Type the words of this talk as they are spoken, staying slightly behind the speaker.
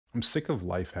I'm sick of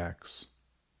life hacks.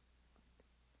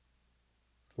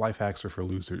 Life hacks are for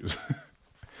losers.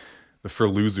 The For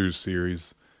Losers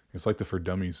series. It's like the For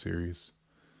Dummies series.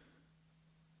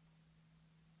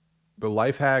 But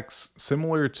life hacks,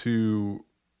 similar to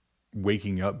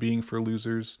waking up being for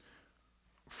losers,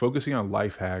 focusing on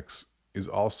life hacks is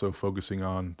also focusing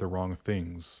on the wrong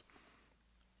things.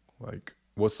 Like,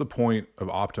 what's the point of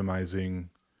optimizing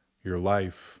your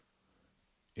life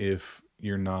if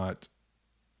you're not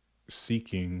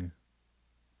seeking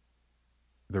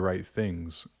the right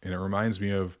things? And it reminds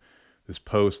me of this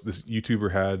post. This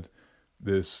YouTuber had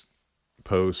this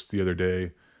post the other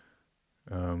day,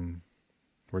 um,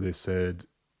 where they said,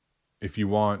 if you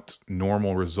want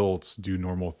normal results, do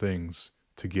normal things.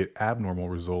 To get abnormal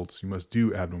results, you must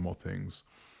do abnormal things.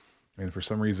 And for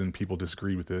some reason, people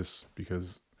disagreed with this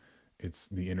because it's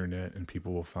the internet and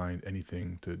people will find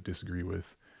anything to disagree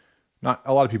with. Not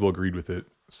a lot of people agreed with it.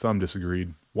 Some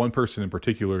disagreed. One person in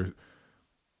particular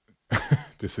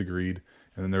disagreed.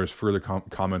 And then there was further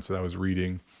comments that I was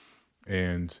reading,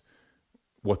 and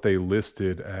what they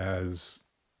listed as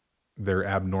their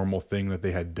abnormal thing that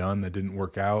they had done that didn't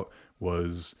work out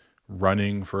was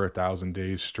running for 1,000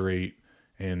 days straight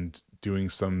and doing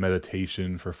some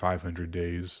meditation for 500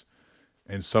 days.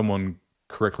 And someone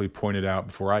correctly pointed out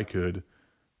before I could,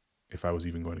 if I was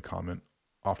even going to comment,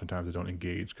 oftentimes I don't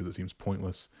engage because it seems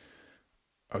pointless.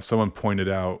 Someone pointed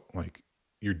out, like,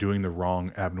 you're doing the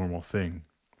wrong abnormal thing.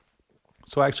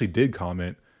 So I actually did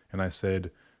comment, and I said,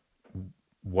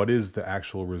 what is the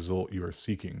actual result you are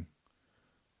seeking?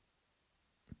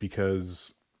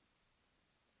 Because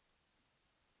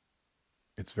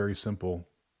it's very simple,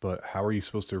 but how are you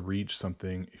supposed to reach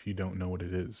something if you don't know what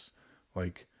it is?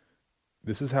 Like,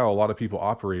 this is how a lot of people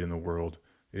operate in the world,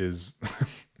 is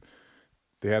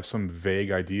they have some vague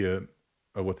idea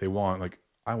of what they want. Like,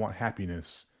 I want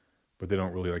happiness, but they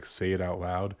don't really like say it out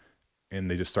loud, and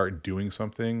they just start doing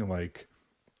something like,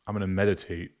 I'm going to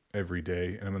meditate every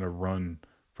day and I'm going to run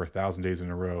for 1,000 days in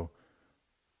a row.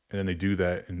 And then they do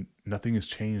that and nothing has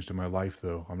changed in my life,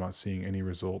 though. I'm not seeing any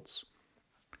results.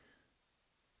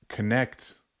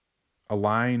 Connect,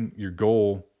 align your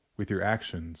goal with your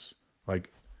actions.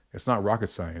 Like, it's not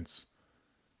rocket science.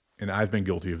 And I've been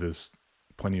guilty of this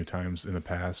plenty of times in the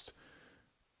past.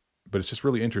 But it's just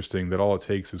really interesting that all it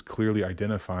takes is clearly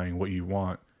identifying what you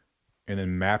want and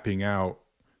then mapping out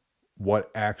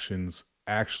what actions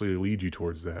actually lead you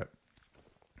towards that.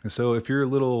 And so if your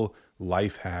little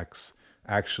life hacks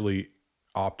actually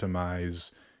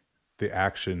optimize the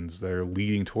actions that are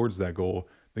leading towards that goal,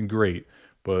 then great.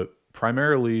 But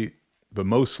primarily, but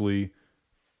mostly,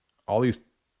 all these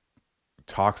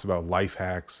talks about life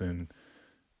hacks and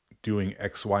doing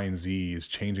X, Y, and Z is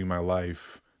changing my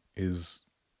life is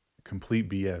complete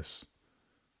BS.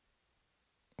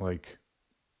 Like,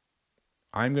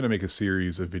 I'm going to make a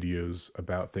series of videos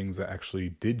about things that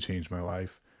actually did change my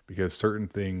life, because certain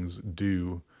things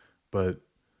do, but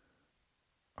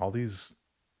all these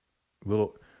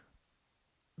little,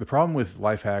 the problem with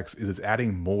life hacks is it's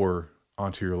adding more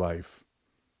onto your life.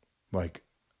 Like,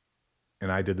 and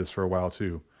I did this for a while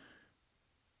too.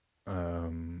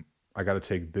 I got to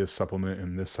take this supplement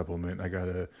and this supplement. I got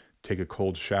to take a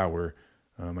cold shower.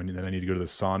 Then I need to go to the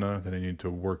sauna. Then I need to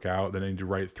work out. Then I need to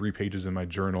write 3 pages in my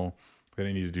journal. Then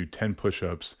I need to do 10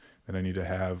 push-ups. Then I need to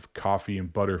have coffee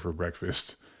and butter for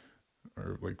breakfast,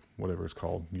 or like whatever it's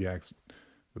called. Yaks,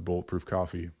 the bulletproof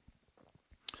coffee.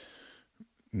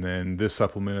 And then this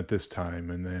supplement at this time.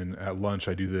 And then at lunch,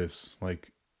 I do this.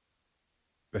 Like,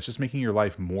 that's just making your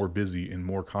life more busy and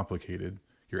more complicated.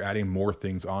 You're adding more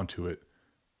things onto it,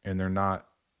 and they're not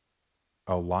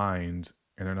aligned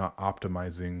and they're not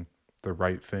optimizing the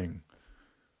right thing.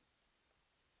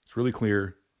 It's really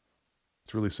clear.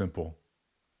 It's really simple.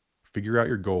 Figure out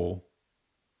your goal,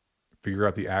 figure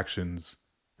out the actions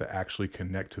that actually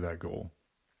connect to that goal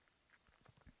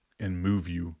and move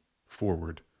you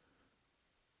forward.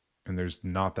 And there's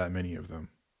not that many of them.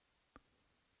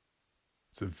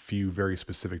 It's a few very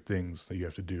specific things that you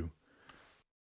have to do.